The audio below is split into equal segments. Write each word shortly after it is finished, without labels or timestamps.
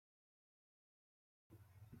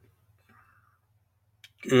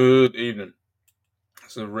Good evening.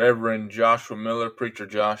 This is Reverend Joshua Miller, Preacher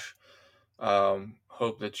Josh.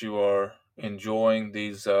 Hope that you are enjoying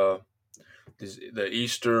the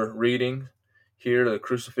Easter reading here, the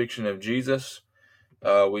Crucifixion of Jesus.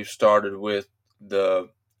 We've started with the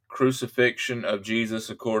Crucifixion of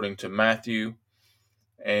Jesus according to Matthew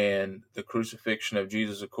and the Crucifixion of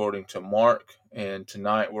Jesus according to Mark. And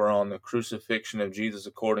tonight we're on the Crucifixion of Jesus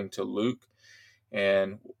according to Luke.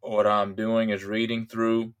 And what I'm doing is reading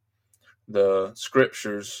through the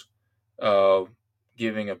scriptures, uh,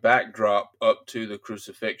 giving a backdrop up to the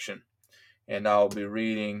crucifixion. And I'll be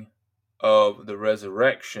reading of the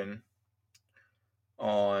resurrection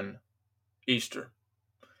on Easter.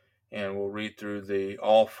 And we'll read through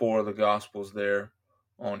all four of the Gospels there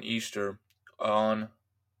on Easter on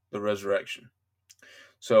the resurrection.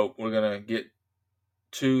 So we're going to get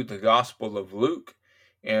to the Gospel of Luke,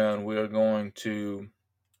 and we're going to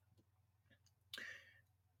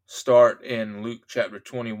start in Luke chapter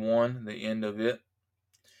 21, the end of it.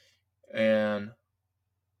 And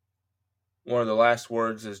one of the last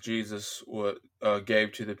words as Jesus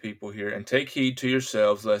gave to the people here, and take heed to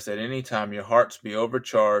yourselves, lest at any time your hearts be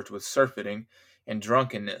overcharged with surfeiting and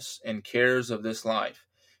drunkenness and cares of this life,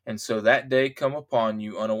 and so that day come upon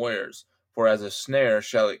you unawares. For as a snare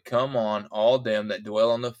shall it come on all them that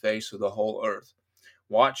dwell on the face of the whole earth.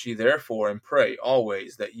 Watch ye therefore and pray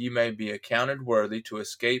always, that ye may be accounted worthy to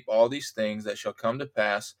escape all these things that shall come to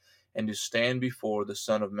pass, and to stand before the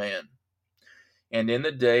Son of Man. And in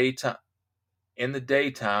the daytime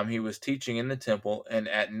he was teaching in the temple, and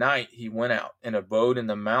at night he went out and abode in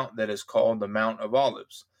the mount that is called the Mount of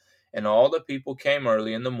Olives. And all the people came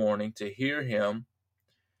early in the morning to hear him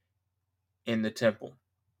in the temple.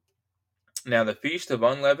 Now the feast of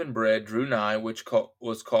unleavened bread drew nigh, which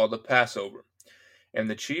was called the Passover. And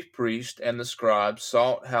the chief priests and the scribes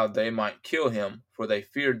sought how they might kill him, for they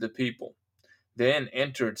feared the people. Then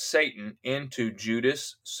entered Satan into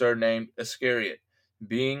Judas, surnamed Iscariot,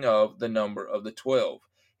 being of the number of the 12.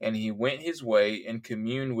 And he went his way and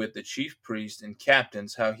communed with the chief priests and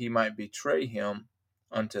captains how he might betray him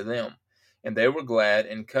unto them. And they were glad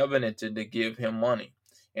and covenanted to give him money.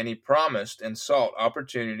 And he promised and sought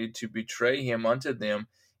opportunity to betray him unto them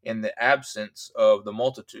in the absence of the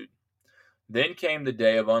multitude. Then came the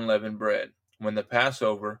day of unleavened bread, when the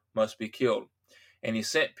Passover must be killed. And he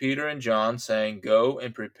sent Peter and John, saying, Go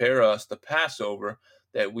and prepare us the Passover,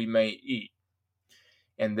 that we may eat.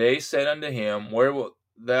 And they said unto him, Where wilt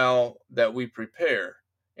thou that we prepare?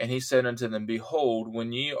 And he said unto them, Behold,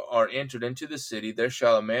 when ye are entered into the city, there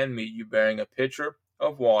shall a man meet you bearing a pitcher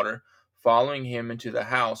of water, following him into the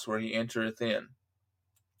house where he entereth in.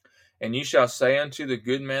 And ye shall say unto the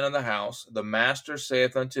good man of the house, The master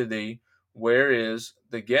saith unto thee, Where is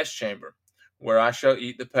the guest chamber, where I shall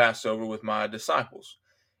eat the Passover with my disciples?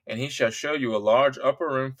 And he shall show you a large upper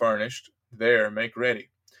room furnished. There make ready.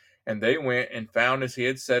 And they went and found as he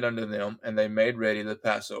had said unto them, and they made ready the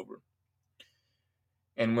Passover.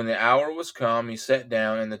 And when the hour was come, he sat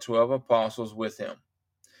down, and the 12 apostles with him.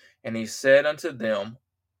 And he said unto them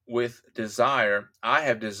with desire, I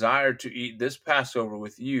have desired to eat this Passover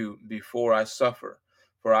with you before I suffer.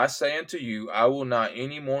 For I say unto you, I will not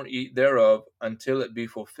any more eat thereof until it be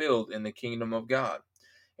fulfilled in the kingdom of God.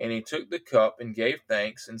 And he took the cup and gave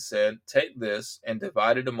thanks, and said, Take this, and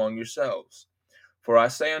divide it among yourselves. For I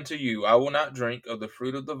say unto you, I will not drink of the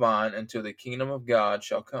fruit of the vine until the kingdom of God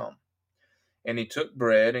shall come. And he took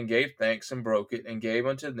bread, and gave thanks, and broke it, and gave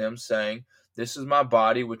unto them, saying, This is my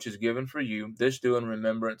body, which is given for you. This do in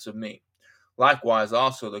remembrance of me. Likewise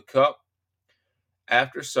also the cup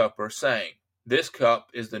after supper, saying, This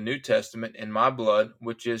cup is the New Testament in my blood,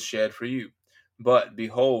 which is shed for you. But,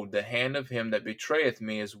 behold, the hand of him that betrayeth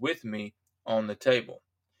me is with me on the table.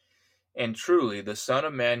 And truly the Son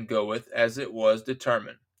of Man goeth as it was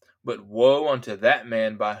determined. But woe unto that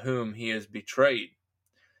man by whom he is betrayed.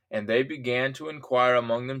 And they began to inquire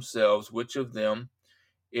among themselves which of them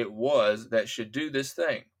it was that should do this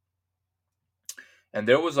thing. And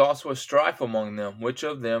there was also a strife among them, which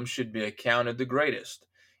of them should be accounted the greatest.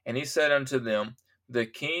 And he said unto them, The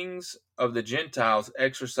kings of the Gentiles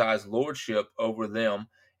exercise lordship over them,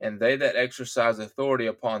 and they that exercise authority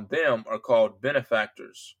upon them are called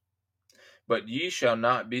benefactors. But ye shall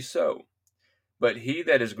not be so. But he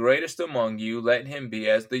that is greatest among you, let him be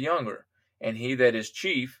as the younger, and he that is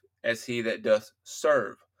chief as he that doth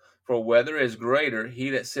serve. For whether is greater, he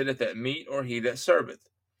that sitteth at meat, or he that serveth?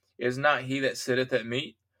 Is not he that sitteth at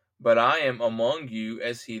meat? But I am among you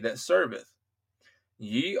as he that serveth.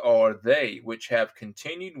 Ye are they which have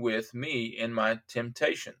continued with me in my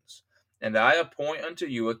temptations, and I appoint unto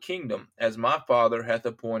you a kingdom, as my Father hath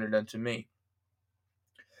appointed unto me,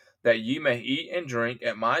 that ye may eat and drink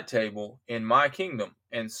at my table in my kingdom,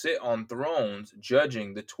 and sit on thrones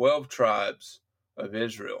judging the 12 tribes of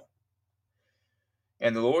Israel.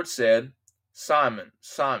 And the Lord said, Simon,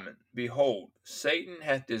 Simon, behold, Satan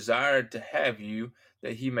hath desired to have you,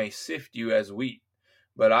 that he may sift you as wheat.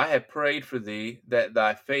 But I have prayed for thee, that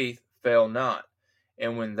thy faith fail not.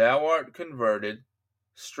 And when thou art converted,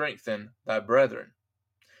 strengthen thy brethren.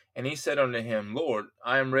 And he said unto him, Lord,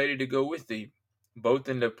 I am ready to go with thee, both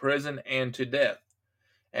into prison and to death.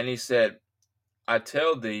 And he said, I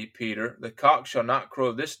tell thee, Peter, the cock shall not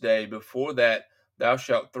crow this day before that thou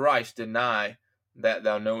shalt thrice deny that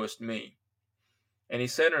thou knowest me. And he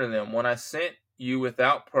said unto them, When I sent you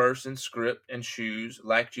without purse and scrip and shoes,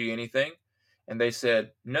 lacked ye anything? And they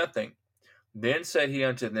said, Nothing. Then said he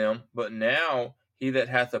unto them, But now he that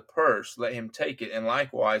hath a purse, let him take it, and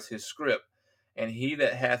likewise his scrip. And he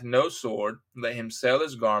that hath no sword, let him sell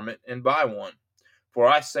his garment and buy one. For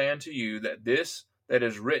I say unto you that this that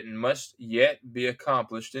is written must yet be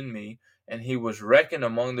accomplished in me. And he was reckoned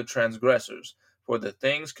among the transgressors. For the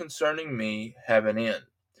things concerning me have an end.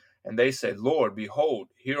 And they said, Lord, behold,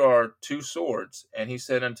 here are 2 swords. And he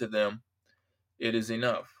said unto them, It is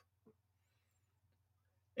enough.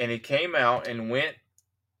 And he came out and went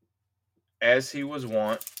as he was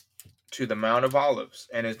wont to the Mount of Olives,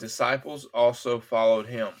 and his disciples also followed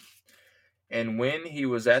him. And when he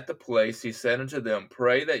was at the place, he said unto them,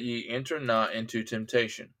 Pray that ye enter not into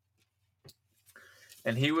temptation.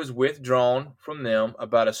 And he was withdrawn from them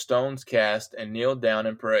about a stone's cast, and kneeled down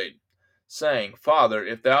and prayed, saying, Father,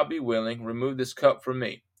 if thou be willing, remove this cup from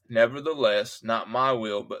me. Nevertheless, not my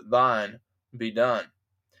will, but thine be done.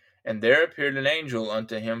 And there appeared an angel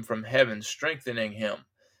unto him from heaven, strengthening him.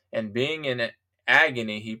 And being in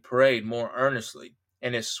agony, he prayed more earnestly,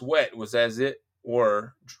 and his sweat was as it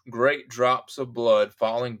were great drops of blood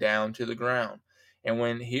falling down to the ground. And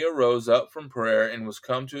when he arose up from prayer and was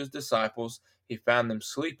come to his disciples, he found them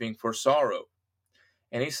sleeping for sorrow.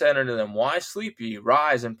 And he said unto them, Why sleep ye?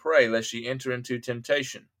 Rise and pray, lest ye enter into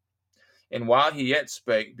temptation. And while he yet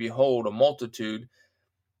spake, behold, a multitude,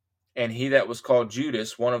 and he that was called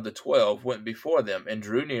Judas, one of the 12, went before them, and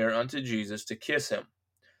drew near unto Jesus to kiss him.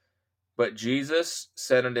 But Jesus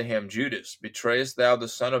said unto him, Judas, betrayest thou the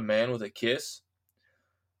Son of Man with a kiss?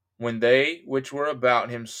 When they which were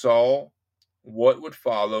about him saw what would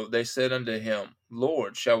follow, they said unto him,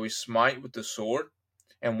 Lord, shall we smite with the sword?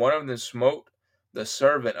 And one of them smote the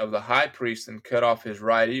servant of the high priest, and cut off his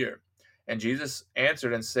right ear. And Jesus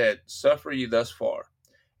answered and said, Suffer ye thus far.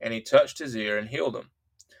 And he touched his ear, and healed him.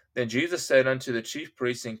 Then Jesus said unto the chief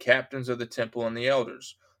priests and captains of the temple and the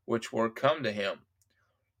elders, which were come to him,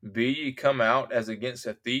 Be ye come out as against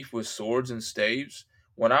a thief with swords and staves?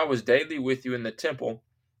 When I was daily with you in the temple,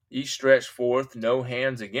 ye stretched forth no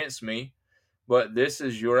hands against me, but this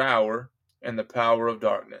is your hour and the power of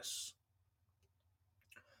darkness.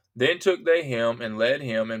 Then took they him, and led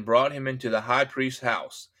him, and brought him into the high priest's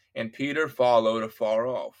house, and Peter followed afar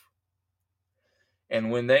off.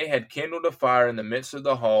 And when they had kindled a fire in the midst of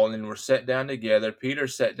the hall, and were set down together, Peter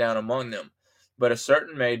sat down among them. But a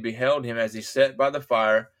certain maid beheld him as he sat by the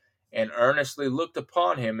fire, and earnestly looked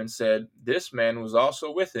upon him, and said, This man was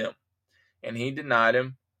also with him. And he denied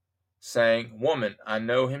him, saying, Woman, I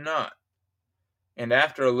know him not. And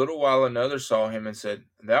after a little while another saw him, and said,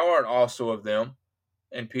 Thou art also of them.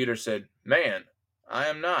 And Peter said, Man, I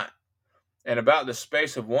am not. And about the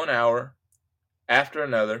space of 1 hour after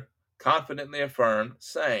another confidently affirmed,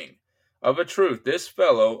 saying, Of a truth, this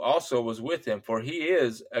fellow also was with him, for he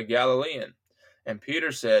is a Galilean. And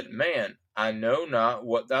Peter said, Man, I know not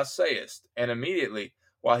what thou sayest. And immediately,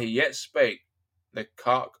 while he yet spake, the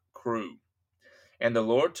cock crew. And the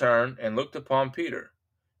Lord turned and looked upon Peter.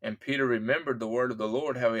 And Peter remembered the word of the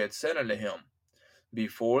Lord, how he had said unto him,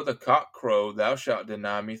 Before the cock crow, thou shalt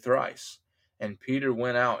deny me thrice. And Peter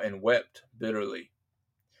went out and wept bitterly.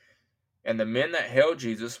 And the men that held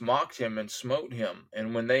Jesus mocked him and smote him.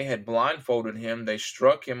 And when they had blindfolded him, they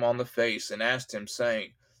struck him on the face, and asked him,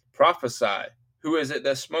 saying, Prophesy, who is it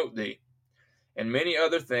that smote thee? And many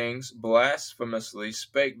other things blasphemously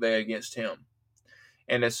spake they against him.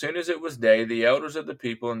 And as soon as it was day, the elders of the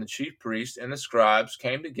people and the chief priests and the scribes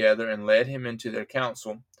came together, and led him into their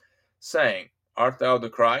council, saying, Art thou the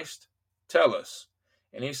Christ? Tell us.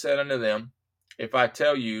 And he said unto them, If I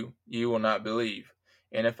tell you, ye will not believe.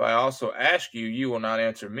 And if I also ask you, you will not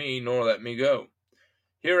answer me, nor let me go.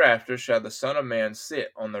 Hereafter shall the Son of Man sit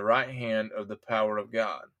on the right hand of the power of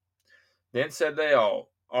God. Then said they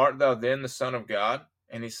all, Art thou then the Son of God?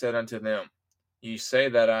 And he said unto them, Ye say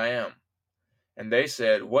that I am. And they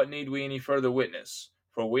said, What need we any further witness?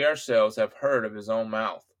 For we ourselves have heard of his own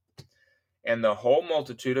mouth. And the whole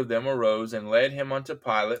multitude of them arose and led him unto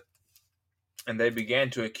Pilate, and they began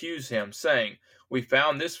to accuse him, saying, We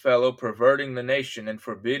found this fellow perverting the nation and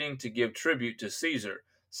forbidding to give tribute to Caesar,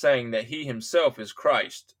 saying that he himself is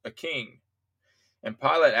Christ, a king. And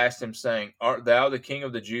Pilate asked him, saying, Art thou the king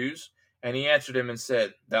of the Jews? And he answered him and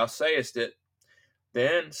said, Thou sayest it.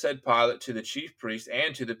 Then said Pilate to the chief priests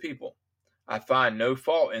and to the people, I find no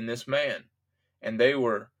fault in this man. And they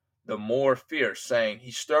were the more fierce, saying,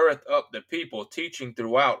 He stirreth up the people, teaching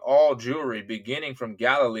throughout all Jewry, beginning from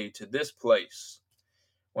Galilee to this place.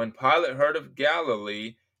 When Pilate heard of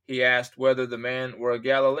Galilee, he asked whether the man were a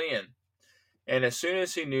Galilean. And as soon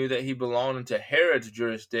as he knew that he belonged unto Herod's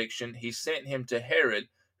jurisdiction, he sent him to Herod,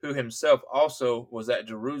 who himself also was at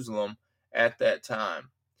Jerusalem at that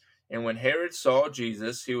time. And when Herod saw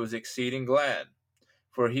Jesus, he was exceeding glad,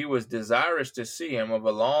 for he was desirous to see him of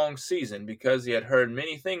a long season, because he had heard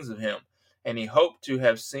many things of him, and he hoped to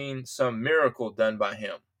have seen some miracle done by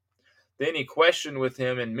him. Then he questioned with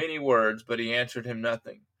him in many words, but he answered him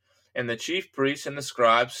nothing. And the chief priests and the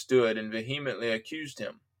scribes stood and vehemently accused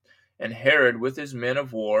him. And Herod with his men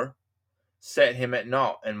of war set him at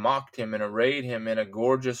naught, and mocked him, and arrayed him in a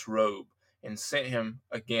gorgeous robe, and sent him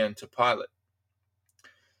again to Pilate.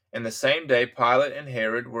 And the same day Pilate and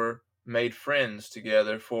Herod were made friends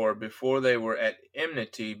together, for before they were at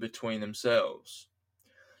enmity between themselves.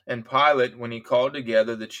 And Pilate, when he called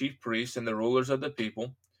together the chief priests and the rulers and the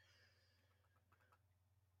people,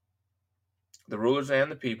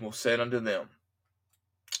 said unto them,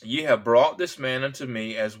 Ye have brought this man unto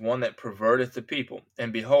me as one that perverteth the people.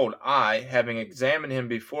 And behold, I, having examined him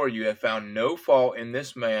before you, have found no fault in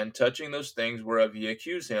this man touching those things whereof ye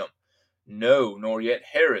accuse him. No, nor yet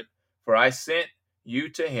Herod, for I sent you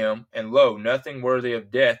to him, and lo, nothing worthy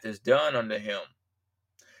of death is done unto him.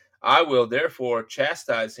 I will therefore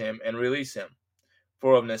chastise him and release him,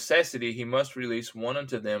 for of necessity he must release one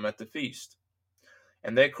unto them at the feast.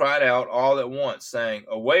 And they cried out all at once, saying,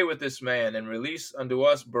 Away with this man, and release unto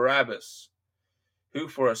us Barabbas, who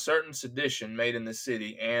for a certain sedition made in the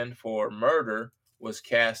city, and for murder was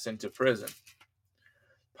cast into prison.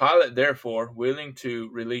 Pilate therefore, willing to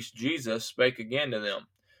release Jesus, spake again to them.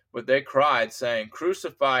 But they cried, saying,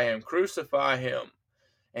 Crucify him, crucify him.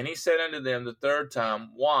 And he said unto them the third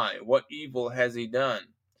time, Why, what evil has he done?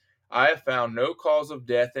 I have found no cause of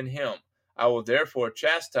death in him. I will therefore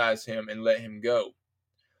chastise him, and let him go.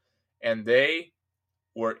 And they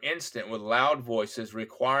were instant with loud voices,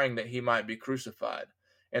 requiring that he might be crucified.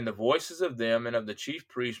 And the voices of them and of the chief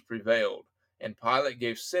priests prevailed. And Pilate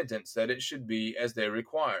gave sentence that it should be as they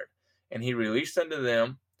required. And he released unto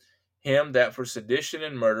them him that for sedition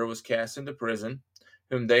and murder was cast into prison,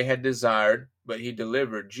 whom they had desired, but he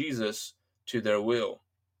delivered Jesus to their will.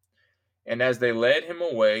 And as they led him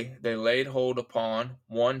away, they laid hold upon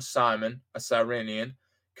one Simon, a Cyrenian,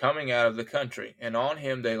 coming out of the country, and on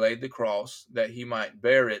him they laid the cross, that he might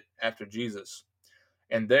bear it after Jesus.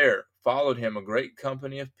 And there followed him a great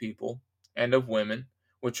company of people and of women,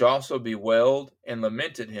 which also bewailed and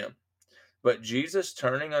lamented him. But Jesus,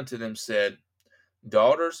 turning unto them, said,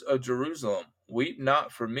 Daughters of Jerusalem, weep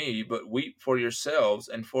not for me, but weep for yourselves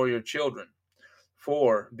and for your children.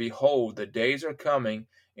 For, behold, the days are coming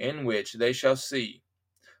in which they shall see.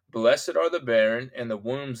 Blessed are the barren, and the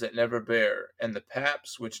wombs that never bare, and the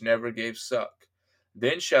paps which never gave suck.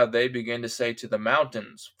 Then shall they begin to say to the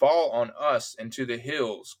mountains, Fall on us, and to the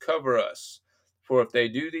hills, cover us. For if they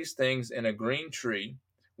do these things in a green tree,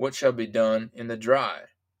 what shall be done in the dry?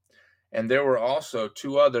 And there were also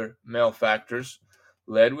two other malefactors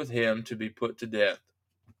led with him to be put to death.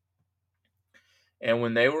 And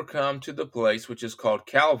when they were come to the place which is called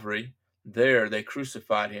Calvary, there they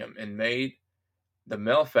crucified him, and made the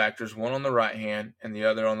malefactors one on the right hand and the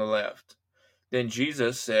other on the left. Then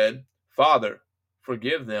Jesus said, Father,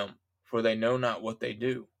 forgive them, for they know not what they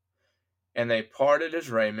do. And they parted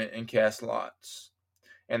his raiment and cast lots.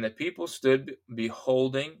 And the people stood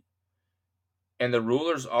beholding, and the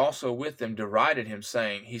rulers also with them derided him,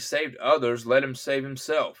 saying, He saved others, let him save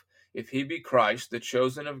himself, if he be Christ, the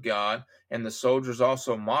chosen of God. And the soldiers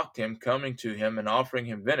also mocked him, coming to him and offering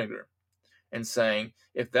him vinegar, and saying,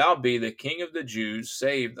 If thou be the King of the Jews,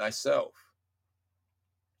 save thyself.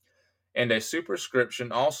 And a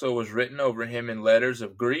superscription also was written over him in letters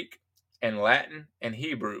of Greek and Latin and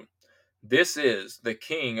Hebrew, This is the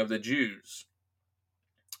King of the Jews.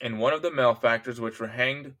 And one of the malefactors which were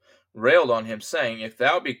hanged railed on him, saying, If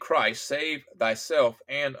thou be Christ, save thyself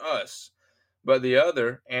and us. But the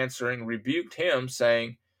other, answering, rebuked him,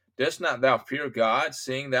 saying, Dost not thou fear God,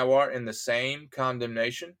 seeing thou art in the same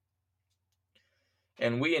condemnation?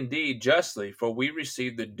 and we indeed justly, for we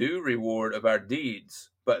receive the due reward of our deeds.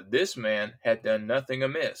 But this man had done nothing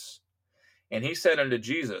amiss. And he said unto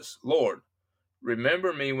Jesus, Lord,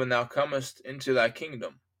 remember me when thou comest into thy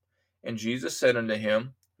kingdom. And Jesus said unto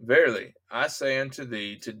him, Verily, I say unto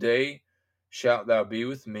thee, today shalt thou be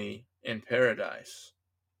with me in paradise.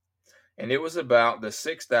 And it was about the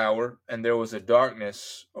 6th hour, and there was a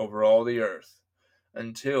darkness over all the earth,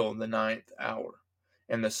 until the 9th hour.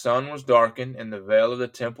 And the sun was darkened, and the veil of the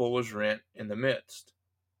temple was rent in the midst.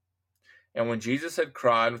 And when Jesus had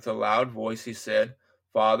cried with a loud voice, he said,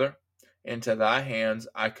 Father, into thy hands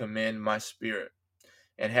I commend my spirit.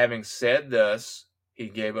 And having said thus, he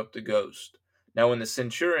gave up the ghost. Now when the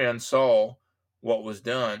centurion saw what was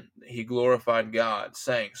done, he glorified God,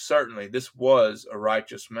 saying, Certainly this was a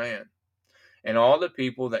righteous man. And all the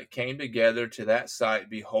people that came together to that sight,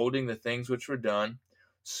 beholding the things which were done,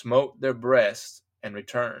 smote their breasts and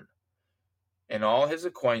returned. And all his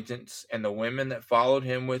acquaintance and the women that followed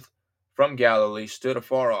him from Galilee stood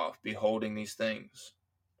afar off, beholding these things.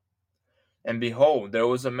 And behold, there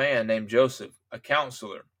was a man named Joseph, a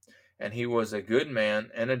counselor, and he was a good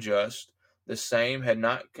man and a just. The same had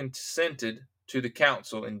not consented to the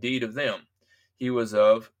counsel indeed of them. He was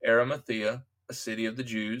of Arimathea, a city of the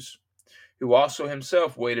Jews, who also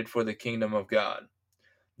himself waited for the kingdom of God.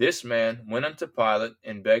 This man went unto Pilate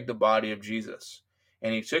and begged the body of Jesus.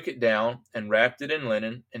 And he took it down and wrapped it in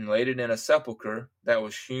linen and laid it in a sepulchre that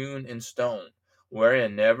was hewn in stone,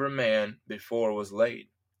 wherein never man before was laid.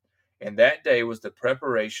 And that day was the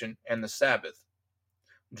preparation, and the Sabbath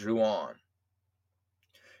drew on.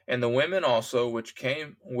 And the women also which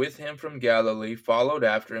came with him from Galilee followed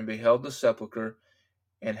after and beheld the sepulchre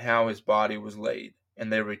and how his body was laid.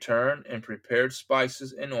 And they returned and prepared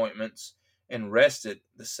spices and ointments and rested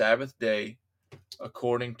the Sabbath day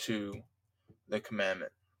according to the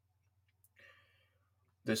commandment.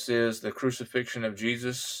 This is the crucifixion of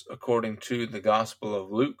Jesus according to the Gospel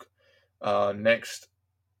of Luke. Next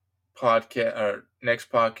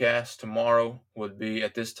podcast tomorrow would be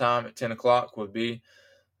at this time at 10 o'clock would be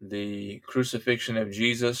the crucifixion of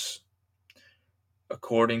Jesus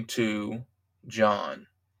according to John.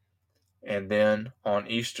 And then on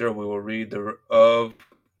Easter we will read of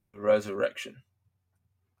the resurrection.